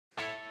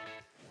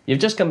You've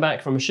just come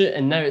back from a shoot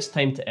and now it's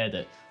time to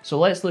edit. So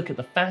let's look at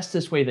the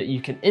fastest way that you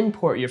can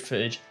import your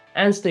footage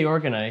and stay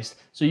organized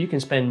so you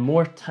can spend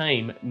more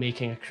time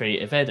making a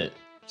creative edit.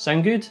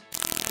 Sound good?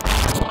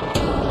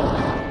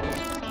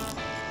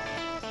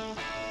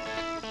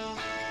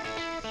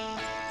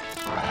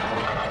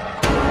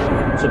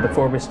 So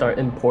before we start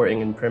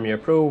importing in Premiere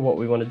Pro, what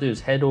we want to do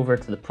is head over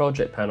to the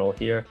project panel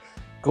here,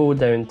 go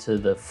down to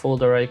the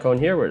folder icon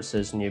here where it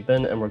says new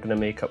bin, and we're going to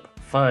make up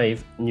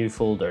 5 new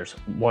folders.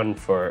 One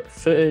for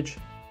footage,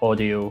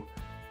 audio,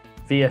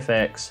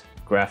 VFX,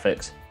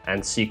 graphics,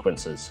 and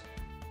sequences.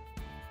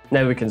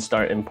 Now we can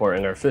start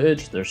importing our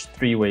footage. There's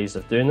 3 ways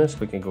of doing this.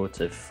 We can go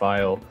to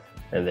File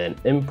and then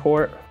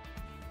Import.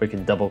 We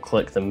can double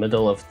click the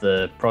middle of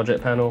the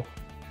project panel,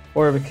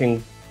 or we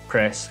can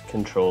press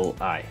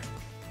Ctrl-I.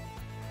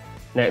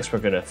 Next, we're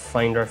going to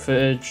find our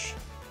footage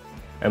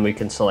and we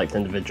can select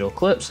individual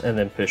clips and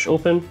then push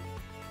open,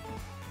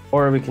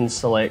 or we can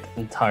select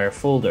entire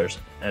folders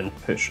and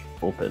push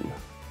open.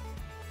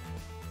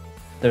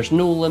 There's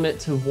no limit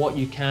to what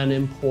you can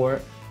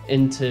import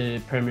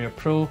into Premiere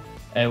Pro,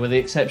 with the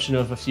exception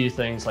of a few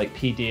things like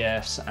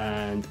PDFs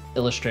and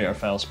Illustrator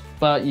files,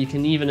 but you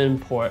can even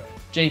import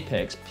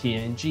JPEGs,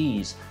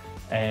 PNGs,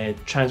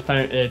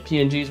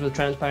 PNGs with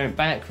transparent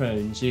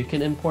backgrounds. You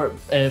can import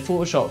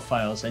Photoshop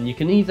files, and you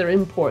can either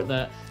import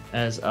that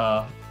as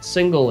a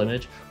single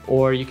image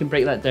or you can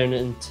break that down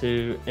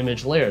into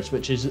image layers,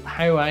 which is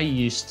how I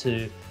used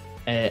to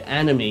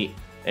animate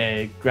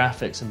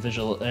graphics and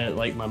visual,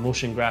 like my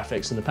motion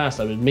graphics in the past.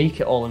 I would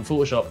make it all in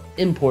Photoshop,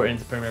 import it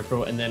into Premiere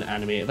Pro, and then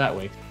animate it that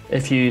way.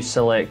 If you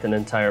select an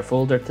entire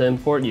folder to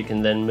import, you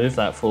can then move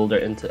that folder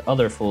into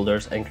other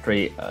folders and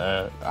create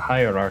a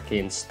hierarchy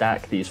and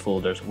stack these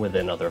folders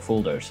within other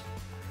folders.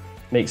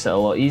 Makes it a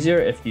lot easier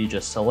if you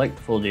just select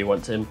the folder you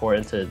want to import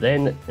into,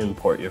 then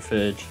import your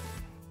footage.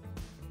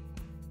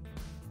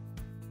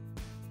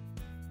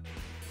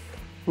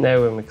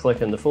 Now when we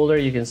click in the folder,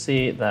 you can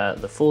see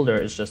that the folder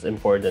is just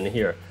imported in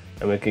here,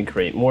 and we can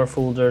create more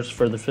folders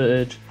for the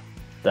footage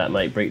that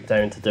might break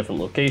down to different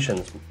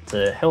locations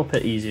to help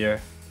it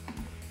easier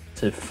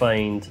to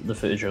find the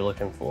footage you're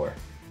looking for.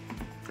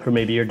 Or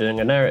maybe you're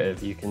doing a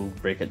narrative, you can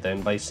break it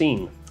down by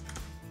scene.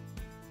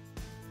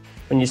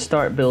 When you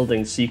start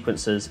building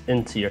sequences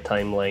into your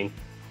timeline,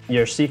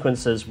 your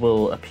sequences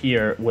will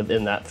appear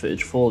within that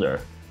footage folder.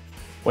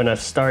 When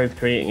I've started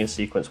creating a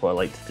sequence, what I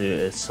like to do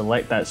is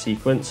select that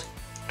sequence,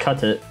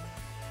 cut it,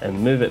 and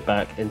move it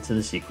back into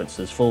the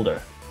sequences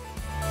folder.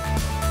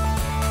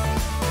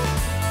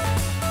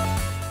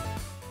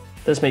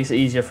 This makes it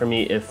easier for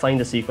me to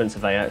find a sequence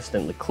if I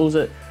accidentally close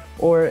it,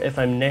 or if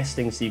I'm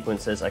nesting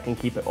sequences, I can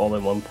keep it all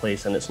in one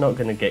place and it's not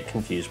going to get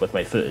confused with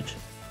my footage.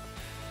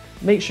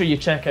 Make sure you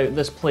check out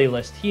this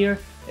playlist here.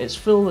 It's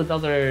full with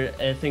other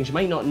things you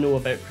might not know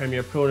about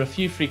Premiere Pro and a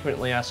few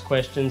frequently asked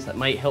questions that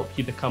might help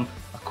you become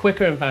a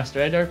quicker and faster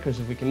editor, because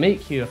if we can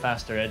make you a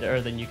faster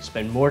editor, then you can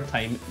spend more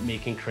time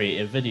making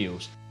creative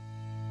videos.